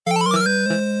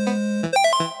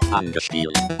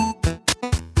Angespielt.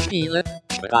 Spiele,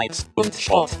 Streit und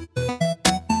Sport.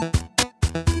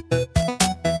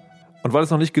 Und weil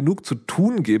es noch nicht genug zu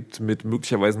tun gibt mit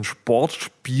möglicherweise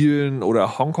Sportspielen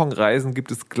oder Hongkong-Reisen,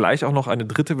 gibt es gleich auch noch eine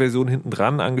dritte Version hinten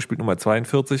dran, angespielt Nummer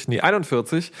 41,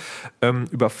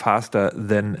 über Faster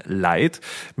Than Light.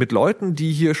 Mit Leuten,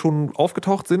 die hier schon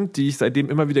aufgetaucht sind, die ich seitdem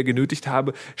immer wieder genötigt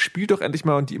habe, spielt doch endlich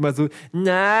mal, und die immer so,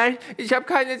 nein, ich habe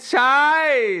keine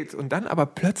Zeit. Und dann aber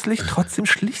plötzlich trotzdem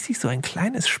schlich sich so ein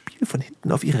kleines Spiel von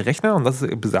hinten auf ihre Rechner, und das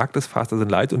ist besagtes Faster Than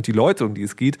Light. Und die Leute, um die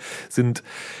es geht, sind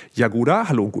Jagoda,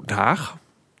 hallo und guten Tag.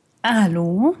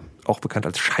 Hallo. Auch bekannt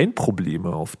als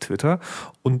Scheinprobleme auf Twitter,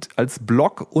 und als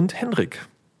Blog, und Henrik.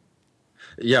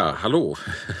 Ja, hallo.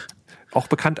 Auch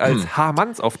bekannt als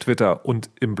H-Manns auf Twitter und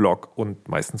im Blog und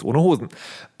meistens ohne Hosen.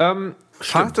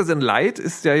 Faster Than Light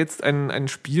ist ja jetzt ein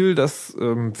Spiel, das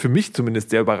für mich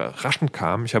zumindest sehr überraschend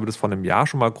kam. Ich habe das vor einem Jahr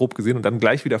schon mal grob gesehen und dann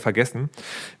gleich wieder vergessen.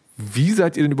 Wie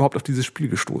seid ihr denn überhaupt auf dieses Spiel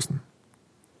gestoßen?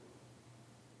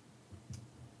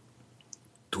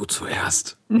 Du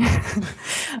zuerst.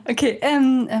 Okay,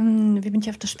 wie bin ich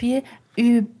auf das Spiel?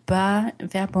 Über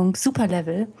Werbung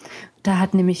Superlevel. Da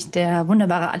hat nämlich der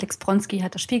wunderbare Alex Bronski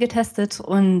hat das Spiel getestet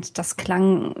und das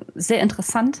klang sehr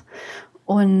interessant.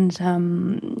 Und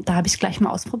da habe ich es gleich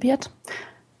mal ausprobiert.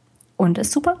 Und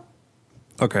ist super.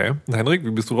 Okay, und Henrik,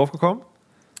 wie bist du drauf gekommen?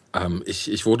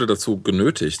 Ich wurde dazu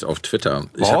genötigt auf Twitter.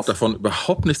 Was? Ich habe davon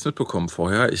überhaupt nichts mitbekommen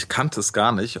vorher. Ich kannte es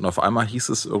gar nicht. Und auf einmal hieß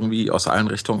es irgendwie aus allen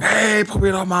Richtungen, hey,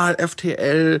 probier doch mal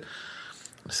FTL.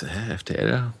 Ich so,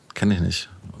 FTL? Kenne ich nicht.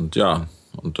 Und ja,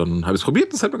 und dann habe ich es probiert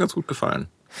und es hat mir ganz gut gefallen.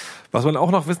 Was man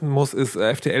auch noch wissen muss, ist,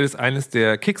 FTL ist eines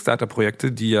der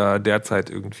Kickstarter-Projekte, die ja derzeit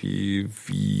irgendwie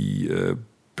wie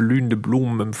blühende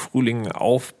Blumen im Frühling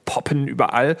aufpoppen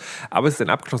überall. Aber es ist ein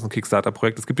abgeschlossenes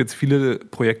Kickstarter-Projekt. Es gibt jetzt viele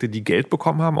Projekte, die Geld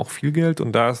bekommen haben, auch viel Geld.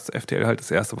 Und da ist FTL halt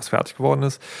das erste, was fertig geworden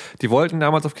ist. Die wollten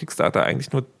damals auf Kickstarter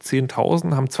eigentlich nur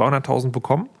 10.000, haben 200.000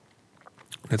 bekommen.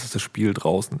 Und jetzt ist das Spiel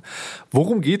draußen.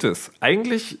 Worum geht es?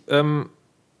 Eigentlich,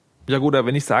 ja gut,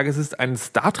 wenn ich sage, es ist ein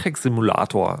Star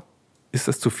Trek-Simulator, ist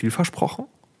das zu viel versprochen?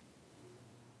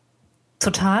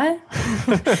 Total.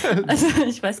 Also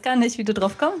ich weiß gar nicht, wie du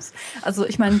drauf kommst. Also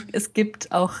ich meine, es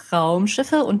gibt auch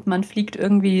Raumschiffe und man fliegt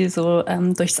irgendwie so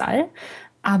durchs All.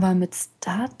 Aber mit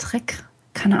Star Trek,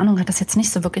 keine Ahnung, hat das jetzt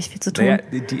nicht so wirklich viel zu tun. Naja,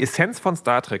 die Essenz von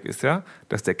Star Trek ist ja,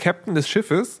 dass der Captain des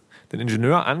Schiffes den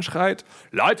Ingenieur anschreit,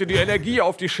 leite die Energie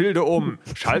auf die Schilde um,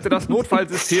 schalte das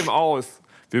Notfallsystem aus.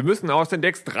 Wir müssen aus den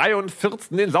Decks 3 und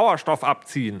 14 den Sauerstoff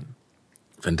abziehen.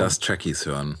 Wenn das Trekkies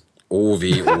hören. Oh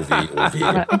weh, oh weh, oh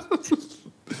weh.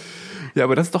 Ja,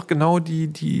 aber das ist doch genau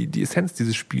die Essenz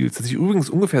dieses Spiels, das sich übrigens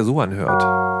ungefähr so anhört.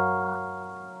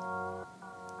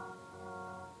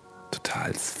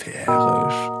 Total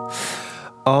sphärisch.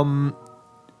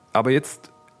 Aber jetzt,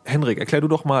 Henrik, erklär du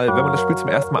doch mal, wenn man das Spiel zum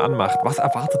ersten Mal anmacht, was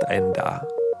erwartet einen da?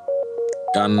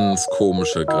 Ganz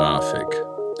komische Grafik.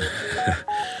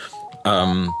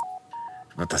 Wenn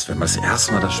man das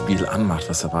erste Mal das Spiel anmacht,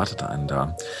 was erwartet einen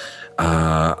da?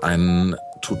 Ein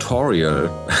Tutorial.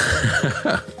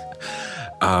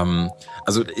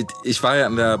 Also ich war ja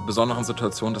in der besonderen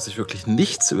Situation, dass ich wirklich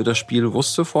nichts über das Spiel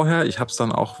wusste vorher. Ich habe es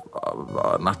dann auch,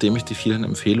 nachdem ich die vielen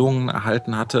Empfehlungen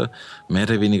erhalten hatte, mehr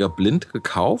oder weniger blind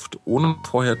gekauft, ohne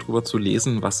vorher drüber zu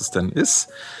lesen, was es denn ist.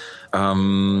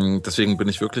 Deswegen bin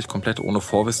ich wirklich komplett ohne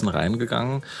Vorwissen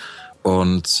reingegangen.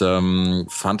 Und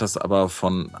fand das aber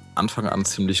von Anfang an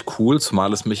ziemlich cool,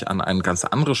 zumal es mich an ein ganz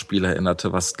anderes Spiel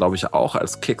erinnerte, was, glaube ich, auch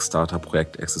als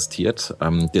Kickstarter-Projekt existiert.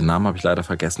 Den Namen habe ich leider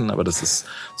vergessen, aber das ist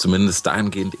zumindest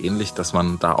dahingehend ähnlich, dass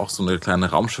man da auch so eine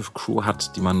kleine Raumschiff-Crew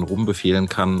hat, die man rumbefehlen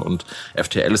kann. Und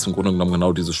FTL ist im Grunde genommen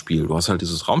genau dieses Spiel. Du hast halt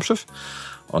dieses Raumschiff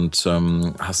und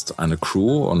hast eine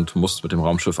Crew und musst mit dem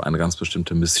Raumschiff eine ganz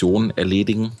bestimmte Mission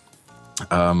erledigen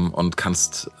und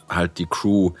kannst halt die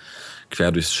Crew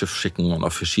quer durchs Schiff schicken und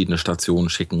auf verschiedene Stationen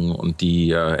schicken und die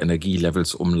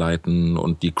Energielevels umleiten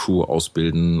und die Crew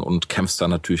ausbilden und kämpfst dann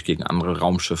natürlich gegen andere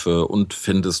Raumschiffe und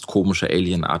findest komische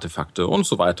Alien-Artefakte und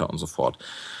so weiter und so fort.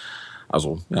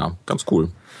 Also, ja, ganz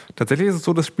cool. Tatsächlich ist es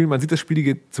so, man sieht das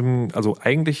Spiel also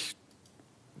eigentlich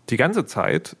die ganze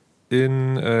Zeit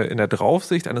in der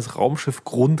Draufsicht eines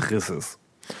Raumschiff-Grundrisses.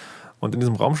 Und in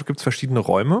diesem Raumschiff gibt es verschiedene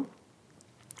Räume.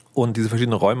 Und diese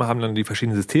verschiedenen Räume haben dann die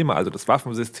verschiedenen Systeme, also das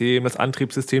Waffensystem, das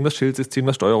Antriebssystem, das Schildsystem,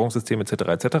 das Steuerungssystem etc.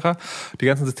 etc. Die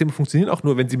ganzen Systeme funktionieren auch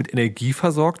nur, wenn sie mit Energie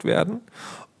versorgt werden.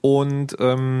 Und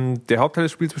der Hauptteil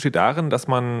des Spiels besteht darin, dass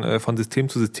man von System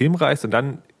zu System reist und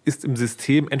dann ist im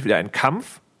System entweder ein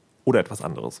Kampf oder etwas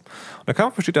anderes. Und der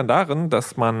Kampf besteht dann darin,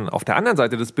 dass man auf der anderen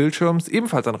Seite des Bildschirms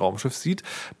ebenfalls ein Raumschiff sieht,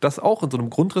 das auch in so einem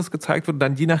Grundriss gezeigt wird. Und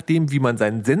dann je nachdem, wie man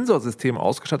sein Sensorsystem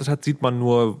ausgestattet hat, sieht man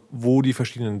nur, wo die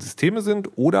verschiedenen Systeme sind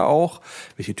oder auch,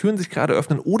 welche Türen sich gerade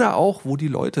öffnen oder auch, wo die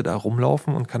Leute da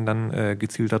rumlaufen und kann dann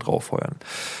gezielt da drauf feuern.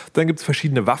 Dann gibt es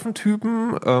verschiedene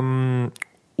Waffentypen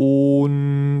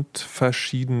und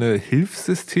verschiedene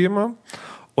Hilfssysteme.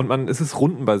 Und es ist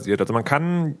rundenbasiert. Also man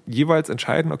kann jeweils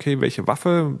entscheiden, okay, welche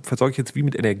Waffe versorge ich jetzt wie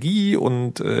mit Energie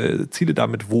und ziele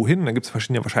damit wohin. Dann gibt es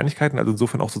verschiedene Wahrscheinlichkeiten, also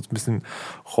insofern auch so ein bisschen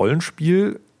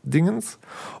Rollenspiel-Dingens.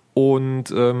 Und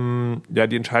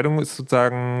die Entscheidung ist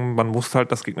sozusagen, man muss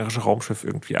halt das gegnerische Raumschiff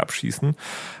irgendwie abschießen.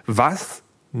 Was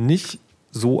nicht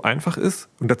so einfach ist.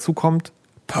 Und dazu kommt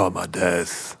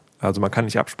Permadeath. Also man kann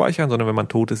nicht abspeichern, sondern wenn man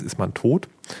tot ist, ist man tot.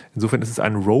 Insofern ist es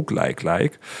ein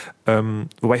Roguelike-like.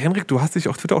 Wobei, Henrik, du hast dich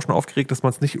auf Twitter auch schon aufgeregt, dass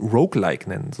man es nicht Roguelike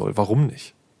nennen soll. Warum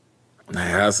nicht?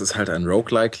 Naja, es ist halt ein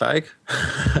Roguelike-like.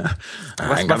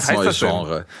 Ein ganz neues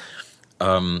Genre.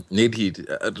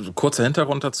 Kurzer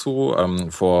Hintergrund dazu.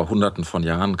 Vor Hunderten von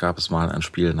Jahren gab es mal ein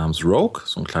Spiel namens Rogue,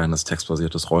 so ein kleines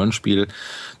textbasiertes Rollenspiel.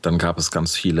 Dann gab es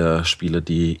ganz viele Spiele,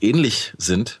 die ähnlich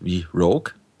sind wie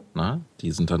Rogue.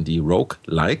 Die sind dann die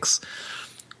Roguelikes.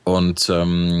 Und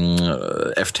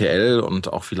FTL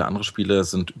und auch viele andere Spiele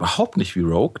sind überhaupt nicht wie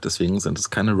Rogue, deswegen sind es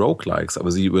keine Roguelikes.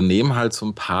 Aber sie übernehmen halt so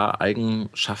ein paar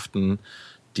Eigenschaften,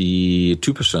 die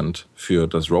typisch sind für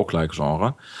das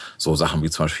Roguelike-Genre. So Sachen wie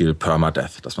zum Beispiel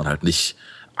Permadeath, dass man halt nicht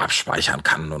abspeichern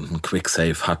kann und einen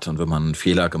Quicksave hat und wenn man einen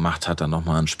Fehler gemacht hat, dann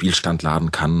nochmal einen Spielstand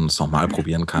laden kann und es nochmal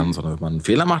probieren kann, sondern wenn man einen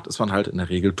Fehler macht, ist man halt in der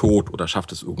Regel tot oder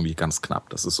schafft es irgendwie ganz knapp.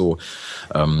 Das ist so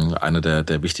eine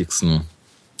der wichtigsten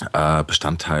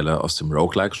Bestandteile aus dem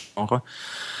Roguelike-Genre.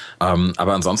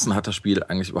 Aber ansonsten hat das Spiel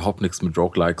eigentlich überhaupt nichts mit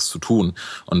Roguelikes zu tun.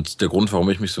 Und der Grund, warum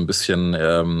ich mich so ein bisschen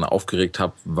aufgeregt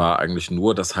habe, war eigentlich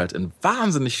nur, dass halt in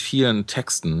wahnsinnig vielen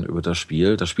Texten über das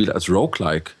Spiel als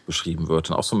Roguelike beschrieben wird.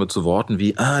 Und auch so mit so Worten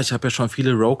wie, ich habe ja schon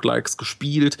viele Roguelikes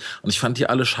gespielt und ich fand die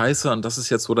alle scheiße und das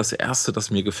ist jetzt so das Erste, das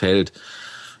mir gefällt.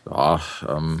 Ja,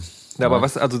 aber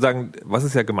was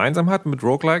es ja gemeinsam hat mit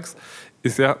Roguelikes,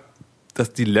 ist ja,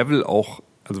 dass die Level auch,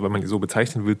 also wenn man die so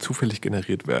bezeichnen will, zufällig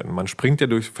generiert werden. Man springt ja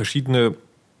durch verschiedene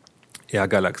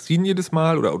Galaxien jedes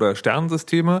Mal oder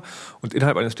Sternensysteme und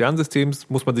innerhalb eines Sternensystems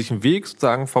muss man sich einen Weg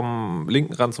sozusagen vom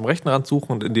linken Rand zum rechten Rand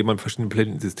suchen und indem man verschiedene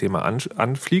Planetensysteme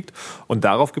anfliegt und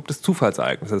darauf gibt es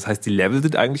Zufallsereignisse. Das heißt, die Level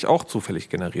sind eigentlich auch zufällig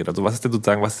generiert. Also was ist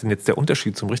denn jetzt der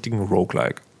Unterschied zum richtigen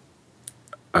Roguelike?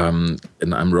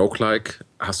 In einem Roguelike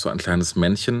hast du ein kleines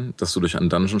Männchen, das du durch einen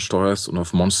Dungeon steuerst und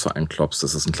auf Monster einklopfst.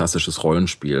 Das ist ein klassisches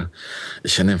Rollenspiel.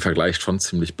 Ich finde den Vergleich schon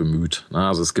ziemlich bemüht.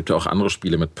 Also es gibt ja auch andere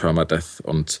Spiele mit Permadeath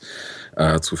und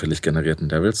zufällig generierten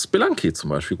Levels. Spelunky zum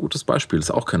Beispiel, gutes Beispiel,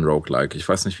 ist auch kein Roguelike. Ich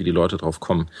weiß nicht, wie die Leute drauf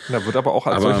kommen. Da wird aber auch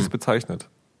als solches bezeichnet.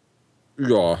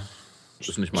 Ja, das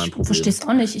ist nicht mein Problem. Ich verstehe es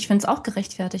auch nicht. Ich finde es auch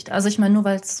gerechtfertigt. Also ich meine, nur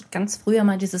weil es ganz früher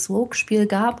mal dieses Rogue-Spiel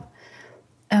gab,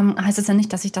 heißt es ja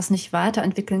nicht, dass ich das nicht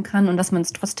weiterentwickeln kann und dass man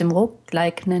es trotzdem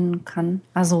Roguelike nennen kann.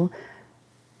 Also,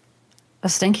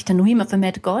 was denke ich denn? Dream of the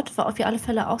Mad God war auf alle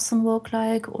Fälle auch so ein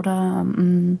Roguelike oder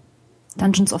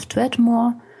Dungeons of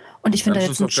Dreadmore. Und ich finde da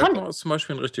jetzt schon... Dungeons of Dreadmore ist zum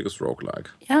Beispiel ein richtiges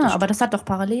Roguelike. Ja, aber das hat doch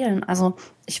Parallelen. Also,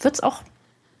 ich würde es auch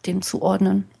dem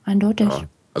zuordnen, eindeutig. Ja.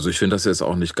 Also ich finde das jetzt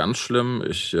auch nicht ganz schlimm.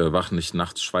 Ich wache nicht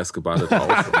nachts schweißgebadet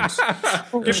auf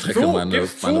und strecke meine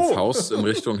Faust in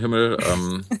Richtung Himmel.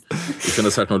 Ich finde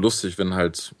es halt nur lustig, wenn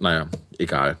halt,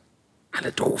 egal.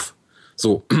 Alle doof.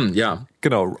 So, ja.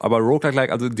 Genau, aber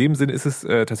Roguelike, also in dem Sinne ist es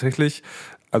tatsächlich,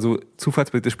 also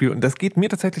zufallsbasiertes Spiel. Und das geht mir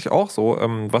tatsächlich auch so.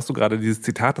 Was du gerade, dieses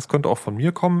Zitat, das könnte auch von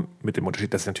mir kommen, mit dem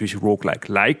Unterschied, dass ich natürlich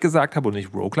Roguelike-like gesagt habe und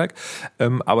nicht Roguelike.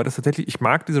 Aber das tatsächlich, ich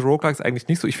mag diese Roguelikes eigentlich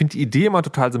nicht so. Ich finde die Idee immer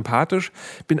total sympathisch,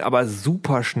 bin aber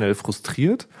super schnell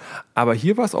frustriert. Aber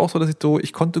hier war es auch so, dass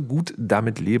ich konnte gut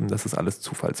damit leben, dass es alles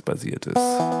zufallsbasiert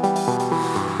ist.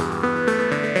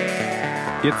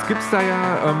 Jetzt gibt es da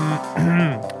ja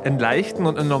einen leichten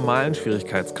und einen normalen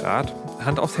Schwierigkeitsgrad.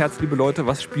 Hand aufs Herz, liebe Leute,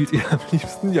 was spielt ihr am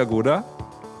liebsten, Jagoda?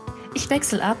 Ich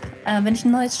wechsle ab. Wenn ich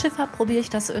ein neues Schiff habe, probiere ich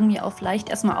das irgendwie auf leicht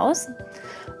erstmal aus.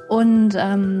 Und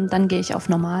dann gehe ich auf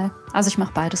normal. Also ich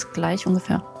mache beides gleich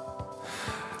ungefähr.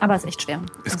 Aber es ist echt schwer.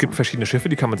 Es gibt verschiedene Schiffe,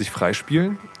 die kann man sich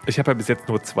freispielen. Ich habe ja bis jetzt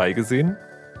nur 2 gesehen.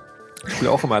 Ich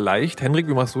spiele auch immer leicht. Henrik,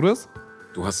 wie machst du das?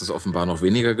 Du hast es offenbar noch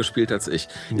weniger gespielt als ich.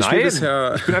 Nein,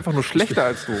 ich bin einfach nur schlechter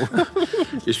als du.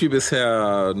 Ich spiele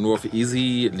bisher nur auf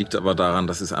Easy, liegt aber daran,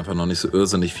 dass ich es einfach noch nicht so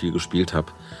irrsinnig viel gespielt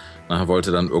habe.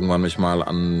 Wollte dann irgendwann mich mal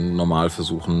an normal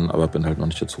versuchen, aber bin halt noch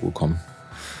nicht dazu gekommen.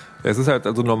 Es ist halt,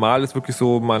 also normal ist wirklich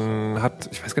so, man hat,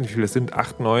 ich weiß gar nicht, wie viele das sind,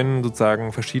 8, 9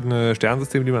 sozusagen verschiedene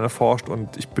Sternsysteme, die man erforscht,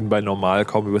 und ich bin bei normal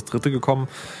kaum übers dritte gekommen.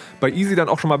 Bei easy dann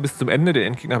auch schon mal bis zum Ende, den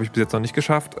Endgegner habe ich bis jetzt noch nicht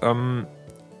geschafft.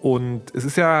 Und es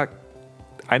ist ja,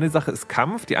 eine Sache ist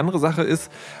Kampf, die andere Sache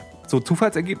ist so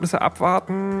Zufallsergebnisse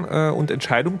abwarten und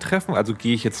Entscheidungen treffen. Also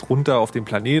gehe ich jetzt runter auf den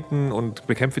Planeten und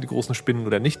bekämpfe die großen Spinnen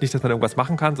oder nicht. Nicht, dass man irgendwas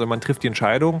machen kann, sondern man trifft die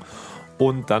Entscheidung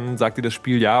und dann sagt dir das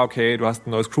Spiel, ja, okay, du hast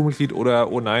ein neues Crewmitglied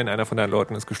oder, oh nein, einer von deinen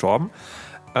Leuten ist gestorben.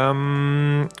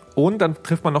 Und dann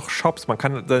trifft man noch Shops. Man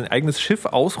kann sein eigenes Schiff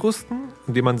ausrüsten,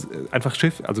 indem man einfach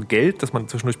Schiff, also Geld, das man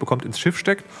zwischendurch bekommt, ins Schiff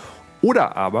steckt.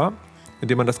 Oder aber,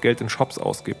 indem man das Geld in Shops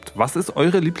ausgibt. Was ist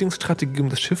eure Lieblingsstrategie, um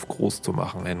das Schiff groß zu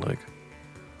machen, Hendrik?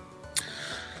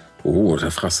 Oh, da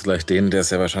fragst du gleich den, der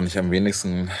es ja wahrscheinlich am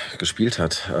wenigsten gespielt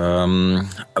hat.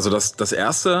 Also das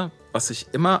Erste, was ich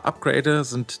immer upgrade,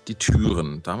 sind die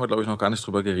Türen. Da haben wir, glaube ich, noch gar nicht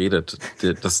drüber geredet.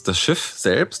 Das Schiff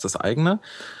selbst, das eigene,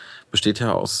 besteht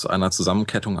ja aus einer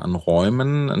Zusammenkettung an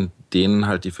Räumen, in denen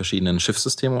halt die verschiedenen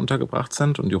Schiffssysteme untergebracht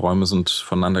sind. Und die Räume sind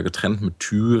voneinander getrennt mit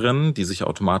Türen, die sich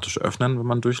automatisch öffnen, wenn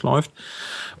man durchläuft.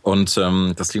 Und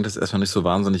das klingt jetzt erstmal nicht so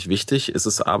wahnsinnig wichtig, ist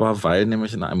es aber, weil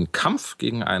nämlich in einem Kampf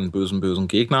gegen einen bösen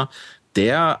Gegner,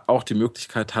 der auch die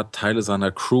Möglichkeit hat, Teile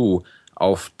seiner Crew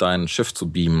auf dein Schiff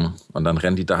zu beamen. Und dann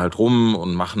rennen die da halt rum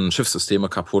und machen Schiffssysteme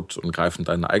kaputt und greifen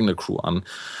deine eigene Crew an.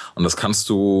 Und das kannst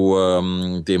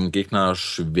du dem Gegner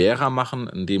schwerer machen,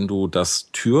 indem du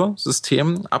das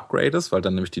Türsystem upgradest, weil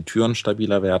dann nämlich die Türen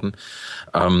stabiler werden.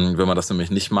 Wenn man das nämlich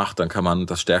nicht macht, dann kann man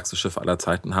das stärkste Schiff aller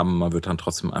Zeiten haben. Man wird dann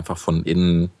trotzdem einfach von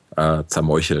innen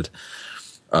zermeuchelt.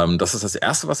 Das ist das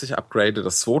Erste, was ich upgrade.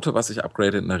 Das Zweite, was ich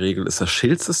upgrade in der Regel, ist das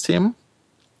Schildsystem.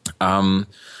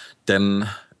 Denn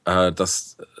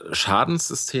das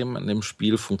Schadenssystem in dem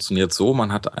Spiel funktioniert so,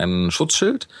 man hat einen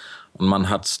Schutzschild und man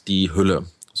hat die Hülle.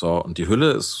 So, und die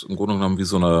Hülle ist im Grunde genommen wie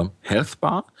so eine Health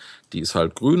Bar. Die ist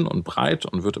halt grün und breit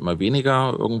und wird immer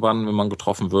weniger irgendwann, wenn man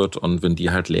getroffen wird. Und wenn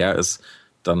die halt leer ist,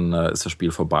 dann ist das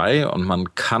Spiel vorbei. Und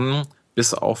man kann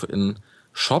bis auf in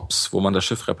Shops, wo man das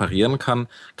Schiff reparieren kann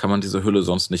man diese Hülle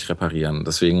sonst nicht reparieren.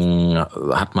 Deswegen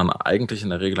hat man eigentlich in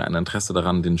der Regel ein Interesse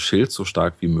daran, den Schild so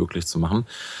stark wie möglich zu machen,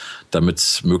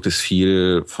 damit möglichst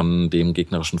viel von dem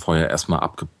gegnerischen Feuer erstmal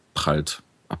abgeprellt,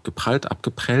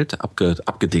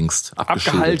 abgedingst,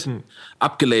 abgehalten,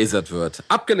 abgelasert wird.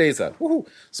 Abgelasert.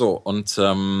 So, und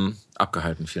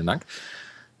abgehalten, vielen Dank.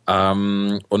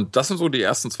 Und das sind so die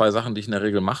ersten 2 Sachen, die ich in der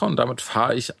Regel mache, und damit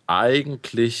fahre ich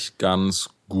eigentlich ganz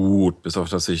gut, bis auf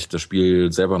dass ich das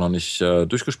Spiel selber noch nicht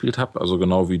durchgespielt habe. Also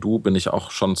genau wie du bin ich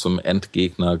auch schon zum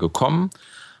Endgegner gekommen,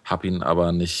 habe ihn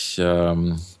aber nicht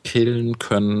killen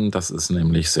können. Das ist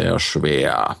nämlich sehr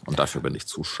schwer und dafür bin ich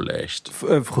zu schlecht.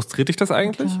 Frustriert dich das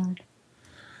eigentlich?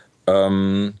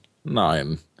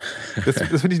 Nein.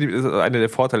 Das finde ich, das ist einer der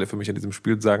Vorteile für mich an diesem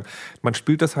Spiel, zu sagen, man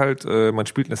spielt das halt, man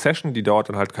spielt eine Session, die dauert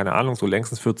dann halt, keine Ahnung, so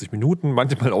längstens 40 Minuten,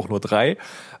 manchmal auch nur 3.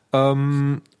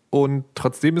 Und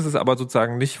trotzdem ist es aber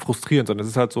sozusagen nicht frustrierend, sondern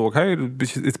es ist halt so, okay,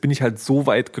 jetzt bin ich halt so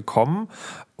weit gekommen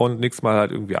und nächstes Mal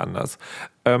halt irgendwie anders.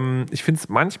 Ich finde es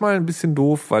manchmal ein bisschen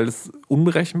doof, weil es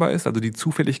unberechenbar ist. Also die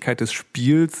Zufälligkeit des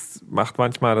Spiels macht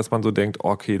manchmal, dass man so denkt,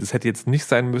 okay, das hätte jetzt nicht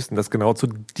sein müssen, dass genau zu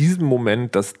diesem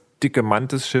Moment das dicke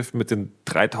Mantis-Schiff mit den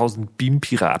 3000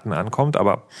 Beam-Piraten ankommt,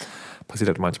 aber passiert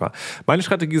halt manchmal. Meine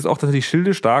Strategie ist auch tatsächlich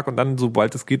Schilde stark und dann,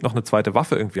 sobald es geht, noch eine zweite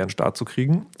Waffe irgendwie an den Start zu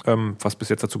kriegen, was bis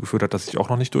jetzt dazu geführt hat, dass ich auch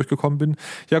noch nicht durchgekommen bin.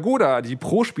 Jagoda, die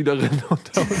Pro-Spielerin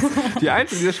unter uns, die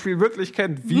Einzige, die das Spiel wirklich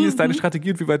kennt. Wie ist deine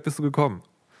Strategie und wie weit bist du gekommen?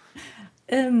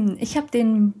 Ich habe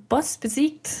den Boss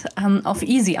besiegt, auf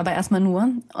easy, aber erstmal nur.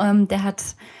 Der hat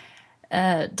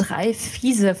 3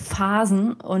 fiese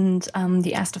Phasen und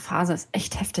die erste Phase ist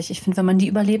echt heftig. Ich finde, wenn man die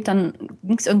überlebt, dann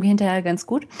ging es irgendwie hinterher ganz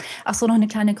gut. Ach so, noch eine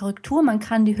kleine Korrektur. Man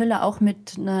kann die Hülle auch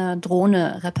mit einer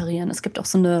Drohne reparieren. Es gibt auch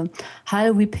so eine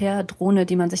Hull-Repair-Drohne,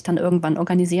 die man sich dann irgendwann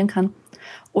organisieren kann.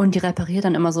 Und die repariert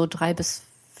dann immer so 3 bis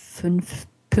 5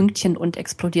 Pünktchen und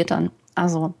explodiert dann.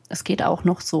 Also es geht auch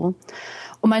noch so.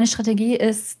 Und meine Strategie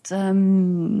ist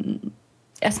erstmal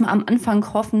am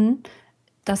Anfang hoffen,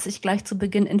 dass ich gleich zu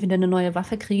Beginn entweder eine neue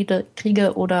Waffe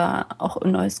kriege oder auch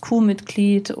ein neues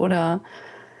Crewmitglied oder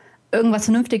irgendwas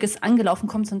Vernünftiges angelaufen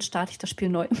kommt, sonst starte ich das Spiel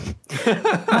neu.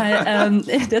 Weil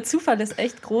der Zufall ist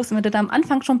echt groß. Und wenn du da am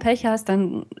Anfang schon Pech hast,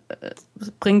 dann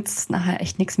bringt es nachher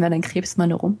echt nichts mehr, dann krebst man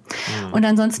nur rum. Mhm. Und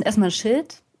ansonsten erstmal ein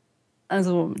Schild,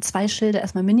 also 2 Schilde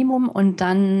erstmal Minimum und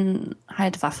dann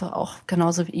halt Waffe auch,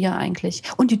 genauso wie ihr eigentlich.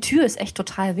 Und die Tür ist echt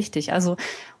total wichtig. Also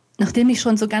nachdem ich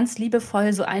schon so ganz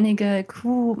liebevoll so einige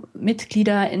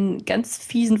Crewmitglieder in ganz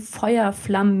fiesen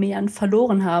Feuerflammenmeeren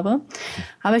verloren habe,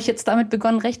 habe ich jetzt damit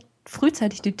begonnen, recht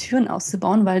frühzeitig die Türen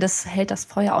auszubauen, weil das hält das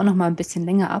Feuer auch noch mal ein bisschen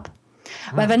länger ab.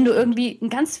 Weil wenn du irgendwie einen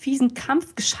ganz fiesen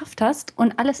Kampf geschafft hast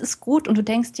und alles ist gut und du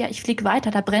denkst, ja, ich fliege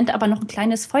weiter, da brennt aber noch ein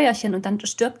kleines Feuerchen und dann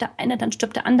stirbt der eine, dann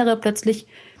stirbt der andere, plötzlich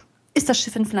ist das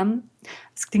Schiff in Flammen.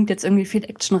 Das klingt jetzt irgendwie viel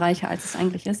actionreicher, als es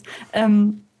eigentlich ist.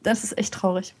 Das ist echt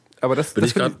traurig. Aber das finde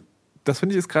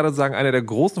ich ist gerade sagen einer der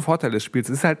großen Vorteile des Spiels.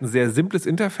 Es ist halt ein sehr simples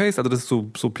Interface, also das ist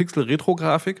so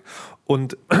Pixel-Retro-Grafik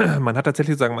und man hat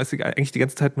tatsächlich eigentlich die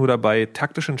ganze Zeit nur dabei,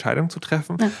 taktische Entscheidungen zu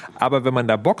treffen. Ja. Aber wenn man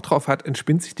da Bock drauf hat,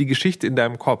 entspinnt sich die Geschichte in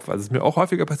deinem Kopf. Also es ist mir auch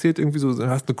häufiger passiert, irgendwie so, du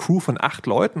hast eine Crew von 8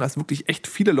 Leuten, hast wirklich echt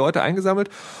viele Leute eingesammelt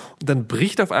und dann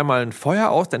bricht auf einmal ein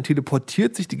Feuer aus, dann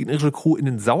teleportiert sich die gegnerische Crew in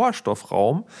den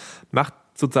Sauerstoffraum, macht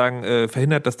sozusagen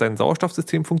verhindert, dass dein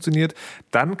Sauerstoffsystem funktioniert.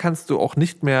 Dann kannst du auch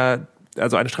nicht mehr.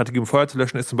 Also eine Strategie, um Feuer zu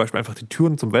löschen, ist zum Beispiel einfach die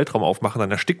Türen zum Weltraum aufmachen,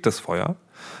 dann erstickt das Feuer.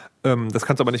 Das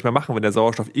kannst du aber nicht mehr machen, wenn der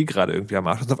Sauerstoff gerade irgendwie am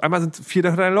Arsch ist. Und auf einmal sind 4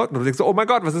 deiner Leute und du denkst so, oh mein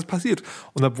Gott, was ist passiert?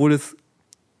 Und obwohl es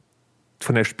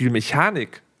von der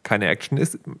Spielmechanik keine Action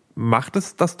ist, macht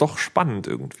es das doch spannend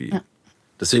irgendwie. Ja.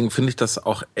 Deswegen finde ich das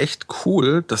auch echt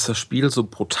cool, dass das Spiel so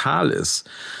brutal ist.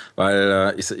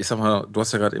 Weil ich sag mal, du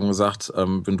hast ja gerade eben gesagt,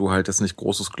 wenn du halt jetzt nicht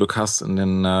großes Glück hast in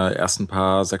den ersten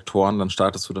paar Sektoren, dann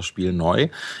startest du das Spiel neu.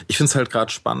 Ich finde es halt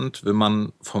gerade spannend, wenn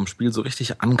man vom Spiel so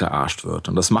richtig angearscht wird.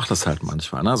 Und das macht es halt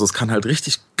manchmal. Ne? Also es kann halt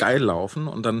richtig geil laufen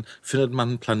und dann findet man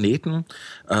einen Planeten,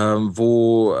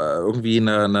 wo irgendwie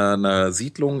eine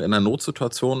Siedlung in einer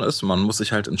Notsituation ist. Und man muss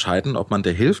sich halt entscheiden, ob man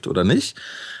der hilft oder nicht.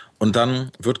 Und dann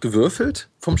wird gewürfelt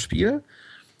vom Spiel.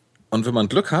 Und wenn man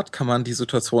Glück hat, kann man die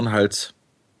Situation halt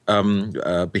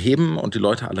beheben und die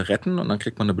Leute alle retten. Und dann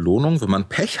kriegt man eine Belohnung. Wenn man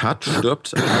Pech hat,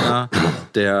 stirbt einer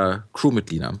der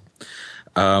Crewmitglieder.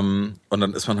 Und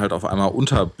dann ist man halt auf einmal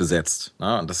unterbesetzt.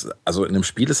 Ne? Und also in dem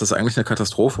Spiel ist das eigentlich eine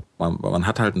Katastrophe. Man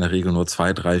hat halt in der Regel nur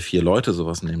 2, 3, 4 Leute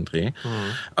sowas in dem Dreh.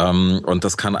 Und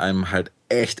das kann einem halt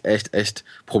echt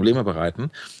Probleme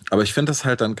bereiten. Aber ich finde das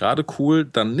halt dann gerade cool,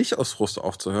 dann nicht aus Frust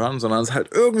aufzuhören, sondern es halt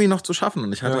irgendwie noch zu schaffen.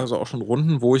 Und ich hatte also auch schon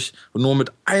Runden, wo ich nur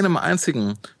mit einem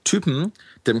einzigen Typen,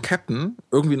 dem Captain,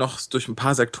 irgendwie noch durch ein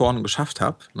paar Sektoren geschafft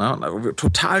habe. Ne?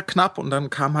 Total knapp. Und dann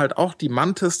kam halt auch die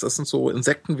Mantis, das sind so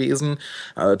Insektenwesen,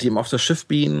 die ihm auf das Schiff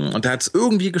bienen. Und der hat es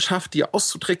irgendwie geschafft, die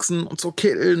auszutricksen und zu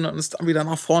killen und ist dann wieder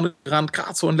nach vorne gerannt,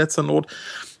 gerade so in letzter Not.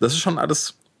 Das ist schon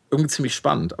alles irgendwie ziemlich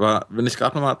spannend. Aber wenn ich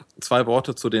gerade noch mal 2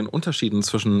 Worte zu den Unterschieden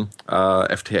zwischen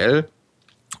FTL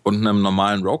und einem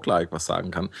normalen Roguelike was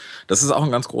sagen kann, das ist auch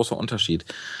ein ganz großer Unterschied.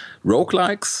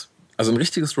 Roguelikes, also ein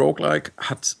richtiges Roguelike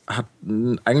hat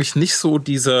eigentlich nicht so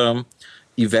diese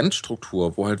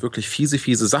Eventstruktur, wo halt wirklich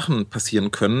fiese Sachen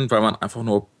passieren können, weil man einfach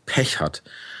nur Pech hat.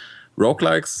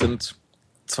 Roguelikes sind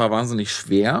zwar wahnsinnig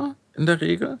schwer in der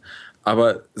Regel,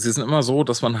 aber sie sind immer so,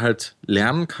 dass man halt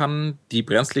lernen kann, die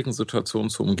brenzligen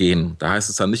Situationen zu umgehen. Da heißt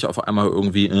es dann nicht auf einmal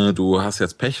irgendwie, du hast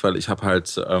jetzt Pech, weil ich habe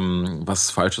halt was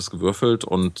Falsches gewürfelt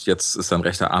und jetzt ist dein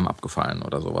rechter Arm abgefallen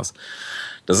oder sowas.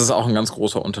 Das ist auch ein ganz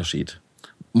großer Unterschied.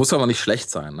 Muss aber nicht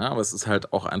schlecht sein, ne? Aber es ist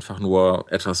halt auch einfach nur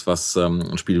etwas, was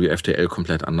ein Spiel wie FTL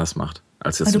komplett anders macht,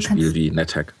 als jetzt ein Spiel wie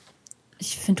NetHack.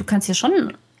 Ich finde, du kannst hier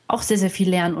schon auch sehr viel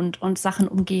lernen und Sachen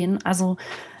umgehen. Also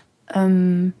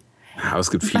ja, aber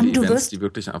es gibt viele Events, die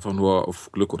wirklich einfach nur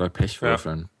auf Glück oder Pech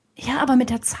würfeln. Ja, aber mit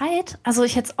der Zeit, also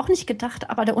ich hätte es auch nicht gedacht,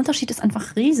 aber der Unterschied ist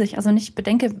einfach riesig. Also ich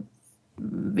bedenke,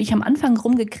 wie ich am Anfang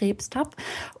rumgekrebst habe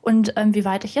und wie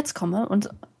weit ich jetzt komme. Und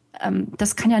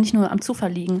das kann ja nicht nur am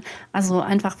Zufall liegen. Also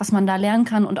einfach, was man da lernen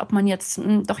kann und ob man jetzt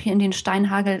doch hier in den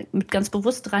Steinhagel mit ganz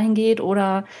bewusst reingeht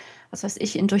oder was weiß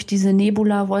ich, durch diese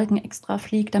Nebula-Wolken extra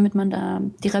fliegt, damit man da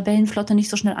die Rebellenflotte nicht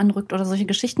so schnell anrückt oder solche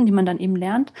Geschichten, die man dann eben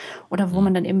lernt oder wo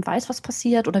man dann eben weiß, was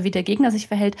passiert oder wie der Gegner sich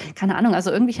verhält. Keine Ahnung,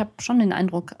 also irgendwie, ich habe schon den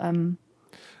Eindruck,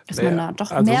 dass man da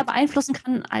doch mehr beeinflussen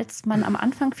kann, als man am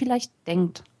Anfang vielleicht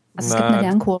denkt. Also es gibt eine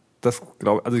Lernkurve.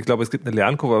 Ich glaube, es gibt eine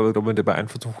Lernkurve, aber ich glaube, mit der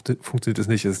Beeinflussung funktioniert es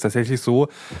nicht. Es ist tatsächlich so,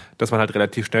 dass man halt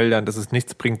relativ schnell lernt, dass es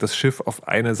nichts bringt, das Schiff auf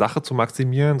eine Sache zu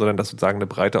maximieren, sondern dass sozusagen eine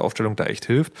breite Aufstellung da echt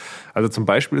hilft. Also zum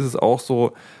Beispiel ist es auch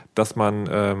so, dass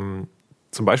man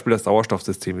zum Beispiel das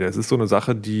Sauerstoffsystem, das ist so eine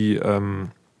Sache, die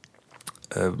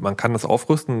man kann das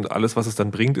aufrüsten. Alles, was es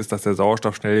dann bringt, ist, dass der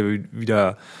Sauerstoff schnell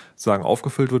wieder sozusagen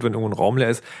aufgefüllt wird, wenn irgendwo ein Raum leer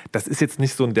ist. Das ist jetzt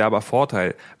nicht so ein derber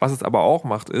Vorteil. Was es aber auch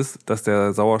macht, ist, dass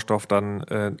der Sauerstoff dann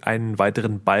einen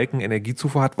weiteren Balken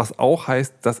Energiezufuhr hat, was auch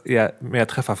heißt, dass er mehr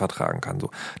Treffer vertragen kann.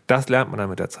 So, das lernt man dann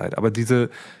mit der Zeit. Aber diese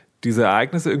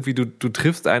Ereignisse irgendwie, du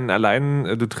triffst einen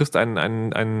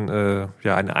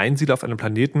Einsiedler auf einem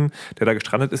Planeten, der da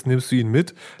gestrandet ist, nimmst du ihn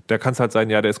mit. Da kann es halt sein,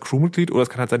 ja, der ist Crewmitglied, oder es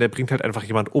kann halt sein, der bringt halt einfach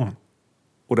jemand um.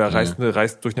 oder reißt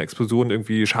durch eine Explosion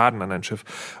irgendwie Schaden an dein Schiff.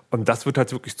 Und das wird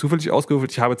halt wirklich zufällig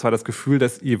ausgewürfelt. Ich habe zwar das Gefühl,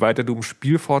 dass je weiter du im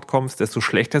Spiel fortkommst, desto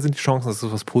schlechter sind die Chancen, dass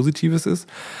es was Positives ist.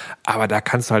 Aber da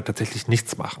kannst du halt tatsächlich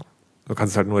nichts machen. Du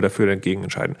kannst halt nur dafür dagegen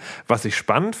entscheiden. Was ich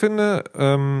spannend finde,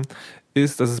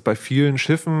 ist, dass es bei vielen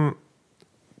Schiffen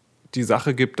die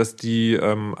Sache gibt, dass die,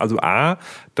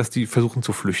 dass die versuchen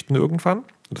zu flüchten irgendwann.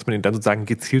 Dass man ihnen dann sozusagen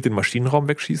gezielt den Maschinenraum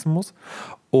wegschießen muss.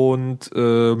 Und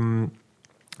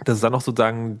dass es dann noch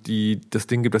sozusagen das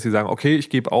Ding gibt, dass sie sagen, okay,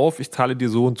 ich gebe auf, ich zahle dir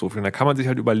so und so viel. Und da kann man sich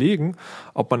halt überlegen,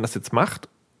 ob man das jetzt macht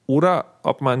oder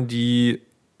ob man die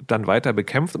dann weiter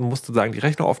bekämpft und muss sozusagen die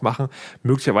Rechnung aufmachen.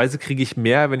 Möglicherweise kriege ich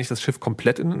mehr, wenn ich das Schiff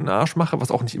komplett in den Arsch mache,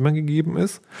 was auch nicht immer gegeben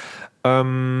ist. Aber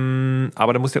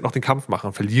dann muss ich halt noch den Kampf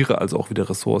machen, verliere also auch wieder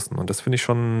Ressourcen. Und das finde ich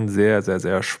schon sehr, sehr,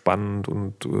 sehr spannend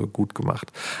und gut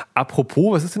gemacht.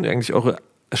 Apropos, was ist denn eigentlich eure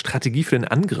Strategie für den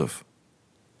Angriff?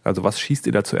 Also was schießt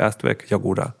ihr da zuerst weg,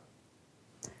 Jagoda?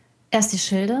 Erst die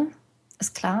Schilde,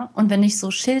 ist klar. Und wenn ich so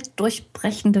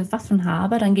schilddurchbrechende Waffen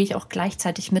habe, dann gehe ich auch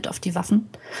gleichzeitig mit auf die Waffen.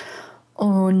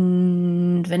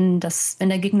 Und wenn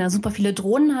der Gegner super viele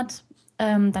Drohnen hat,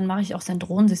 dann mache ich auch sein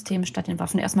Drohnensystem statt den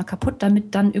Waffen erstmal kaputt,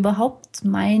 damit dann überhaupt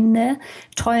meine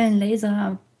tollen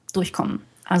Laser durchkommen.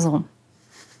 Also,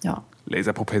 ja.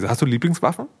 Laser Propaser. Hast du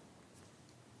Lieblingswaffen?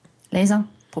 Laser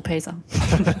Propaser.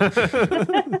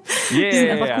 Yeah. Die sind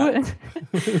einfach cool.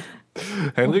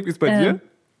 Henrik, wie ist bei dir?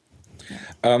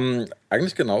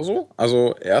 Eigentlich genauso.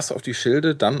 Also erst auf die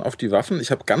Schilde, dann auf die Waffen.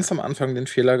 Ich habe ganz am Anfang den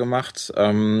Fehler gemacht,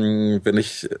 wenn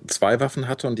ich 2 Waffen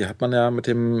hatte, und die hat man ja mit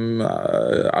dem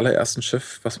allerersten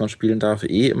Schiff, was man spielen darf,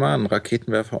 immer, einen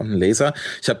Raketenwerfer und einen Laser.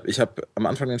 Ich hab am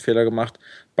Anfang den Fehler gemacht,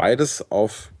 beides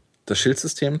auf das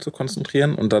Schildsystem zu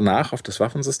konzentrieren und danach auf das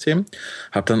Waffensystem.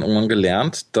 Habe dann irgendwann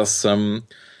gelernt, dass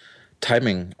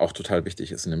Timing auch total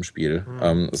wichtig ist in dem Spiel.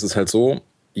 Es ist halt so,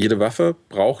 jede Waffe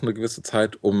braucht eine gewisse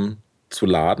Zeit, um zu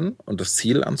laden und das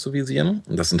Ziel anzuvisieren.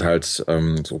 Und das sind halt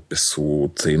so bis zu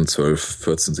 10, 12,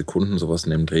 14 Sekunden, sowas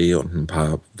in dem Dreh, und ein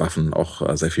paar Waffen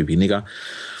auch sehr viel weniger.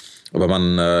 Aber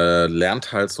man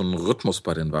lernt halt so einen Rhythmus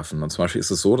bei den Waffen. Und zum Beispiel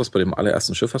ist es so, dass bei dem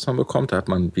allerersten Schiff, was man bekommt, da hat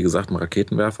man, wie gesagt, einen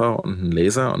Raketenwerfer und einen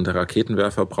Laser. Und der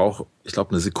Raketenwerfer braucht, ich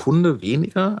glaube, 1 Sekunde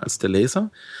weniger als der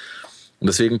Laser. Und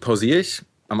deswegen pausiere ich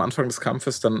am Anfang des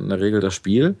Kampfes dann in der Regel das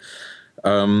Spiel,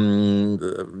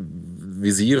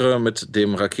 visiere mit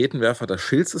dem Raketenwerfer das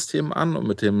Schildsystem an und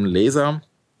mit dem Laser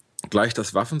gleich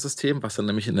das Waffensystem. Was dann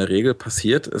nämlich in der Regel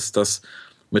passiert, ist, dass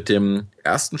mit dem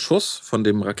ersten Schuss von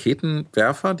dem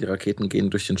Raketenwerfer, die Raketen gehen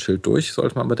durch den Schild durch,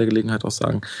 sollte man bei der Gelegenheit auch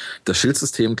sagen, das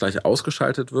Schildsystem gleich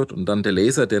ausgeschaltet wird und dann der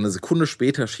Laser, der 1 Sekunde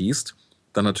später schießt,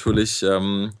 dann natürlich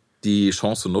die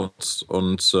Chance nutzt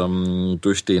und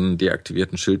durch den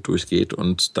deaktivierten Schild durchgeht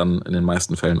und dann in den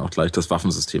meisten Fällen auch gleich das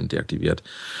Waffensystem deaktiviert.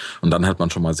 Und dann hat man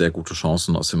schon mal sehr gute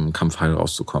Chancen, aus dem Kampf heil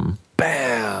rauszukommen.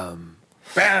 Bam!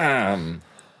 Bam!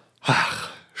 Ach,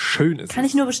 schön ist Kann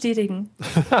ich nur bestätigen.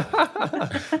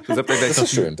 Das ist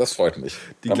schön, das freut mich.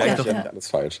 Da mache ich ja nicht alles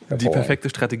falsch. Die perfekte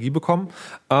Strategie bekommen.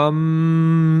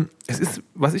 Es ist,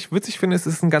 was ich witzig finde, es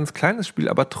ist ein ganz kleines Spiel,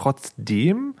 aber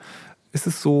trotzdem ist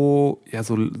es so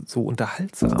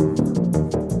unterhaltsam.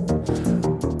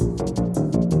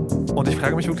 Und ich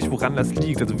frage mich wirklich, woran das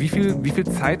liegt. Also wie viel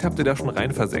Zeit habt ihr da schon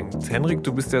rein versenkt? Henrik,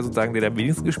 du bist ja sozusagen der am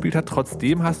wenigsten gespielt hat.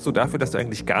 Trotzdem hast du dafür, dass du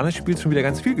eigentlich gar nicht spielst, schon wieder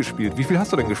ganz viel gespielt. Wie viel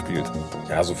hast du denn gespielt?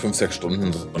 Ja, so 5, 6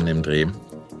 Stunden von dem Dreh.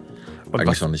 Und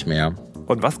eigentlich noch nicht mehr.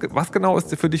 Und was genau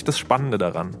ist für dich das Spannende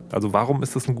daran? Also warum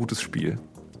ist das ein gutes Spiel?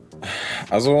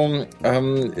 Also,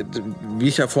 wie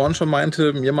ich ja vorhin schon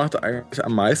meinte, mir macht eigentlich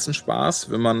am meisten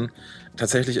Spaß, wenn man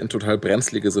tatsächlich in total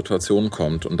brenzlige Situationen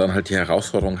kommt und dann halt die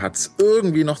Herausforderung hat, es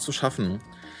irgendwie noch zu schaffen,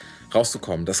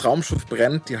 rauszukommen. Das Raumschiff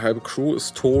brennt, die halbe Crew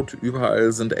ist tot,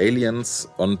 überall sind Aliens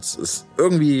und es ist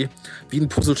irgendwie wie ein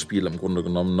Puzzlespiel im Grunde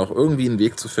genommen, noch irgendwie einen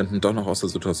Weg zu finden, doch noch aus der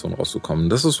Situation rauszukommen.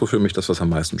 Das ist so für mich das, was am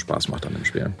meisten Spaß macht an dem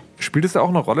Spiel. Spielt es da auch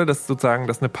eine Rolle, dass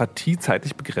eine Partie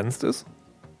zeitlich begrenzt ist?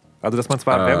 Also, dass man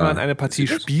zwar, wenn man eine Partie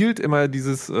spielt, immer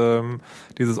dieses,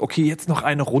 okay, jetzt noch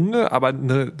eine Runde, aber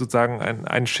sozusagen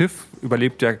ein Schiff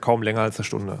überlebt ja kaum länger als 1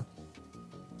 Stunde.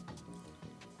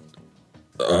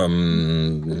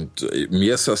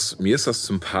 Mir ist das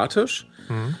sympathisch,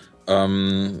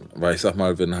 weil ich sag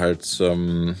mal, wenn halt,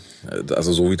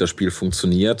 also so wie das Spiel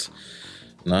funktioniert,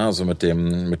 also mit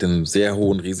dem sehr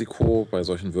hohen Risiko bei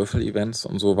solchen Würfel-Events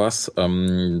und sowas.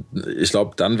 Ich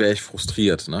glaube, dann wäre ich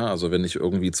frustriert. Also wenn ich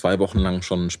irgendwie 2 Wochen lang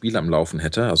schon ein Spiel am Laufen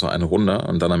hätte, also eine Runde,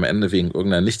 und dann am Ende wegen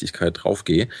irgendeiner Nichtigkeit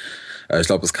draufgehe. Ich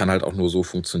glaube, es kann halt auch nur so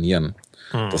funktionieren,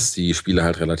 dass die Spiele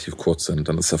halt relativ kurz sind.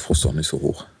 Dann ist der Frust auch nicht so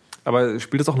hoch. Aber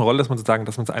spielt es auch eine Rolle, dass man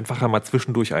es einfacher mal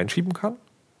zwischendurch einschieben kann?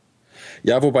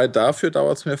 Ja, wobei dafür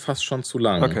dauert es mir fast schon zu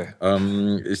lang. Okay.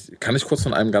 Kann ich kurz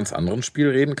von einem ganz anderen Spiel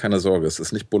reden? Keine Sorge, es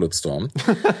ist nicht Bulletstorm.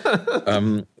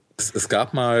 Es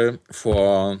gab mal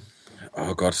vor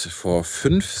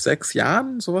 5, 6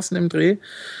 Jahren, sowas in dem Dreh,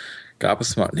 gab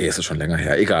es mal, nee, es ist schon länger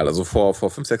her, egal, also vor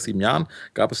 5, 6, 7 Jahren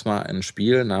gab es mal ein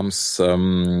Spiel namens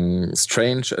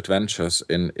Strange Adventures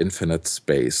in Infinite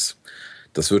Space.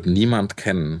 Das wird niemand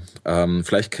kennen.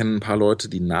 Vielleicht kennen ein paar Leute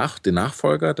den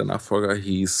Nachfolger. Der Nachfolger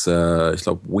hieß, ich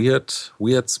glaube,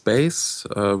 Weird Space,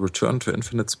 Return to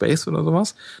Infinite Space oder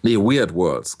sowas. Nee, Weird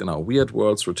Worlds, genau. Weird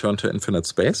Worlds, Return to Infinite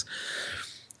Space.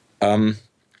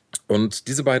 Und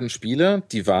diese beiden Spiele,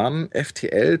 die waren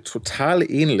FTL total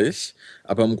ähnlich,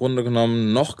 aber im Grunde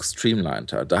genommen noch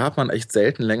gestreamliner. Da hat man echt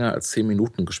selten länger als 10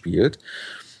 Minuten gespielt.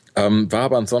 War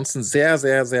aber ansonsten sehr,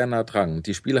 sehr, sehr nah dran.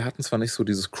 Die Spiele hatten zwar nicht so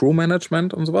dieses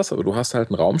Crew-Management und sowas, aber du hast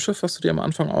halt ein Raumschiff, was du dir am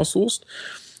Anfang aussuchst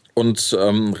und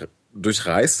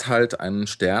durchreist halt ein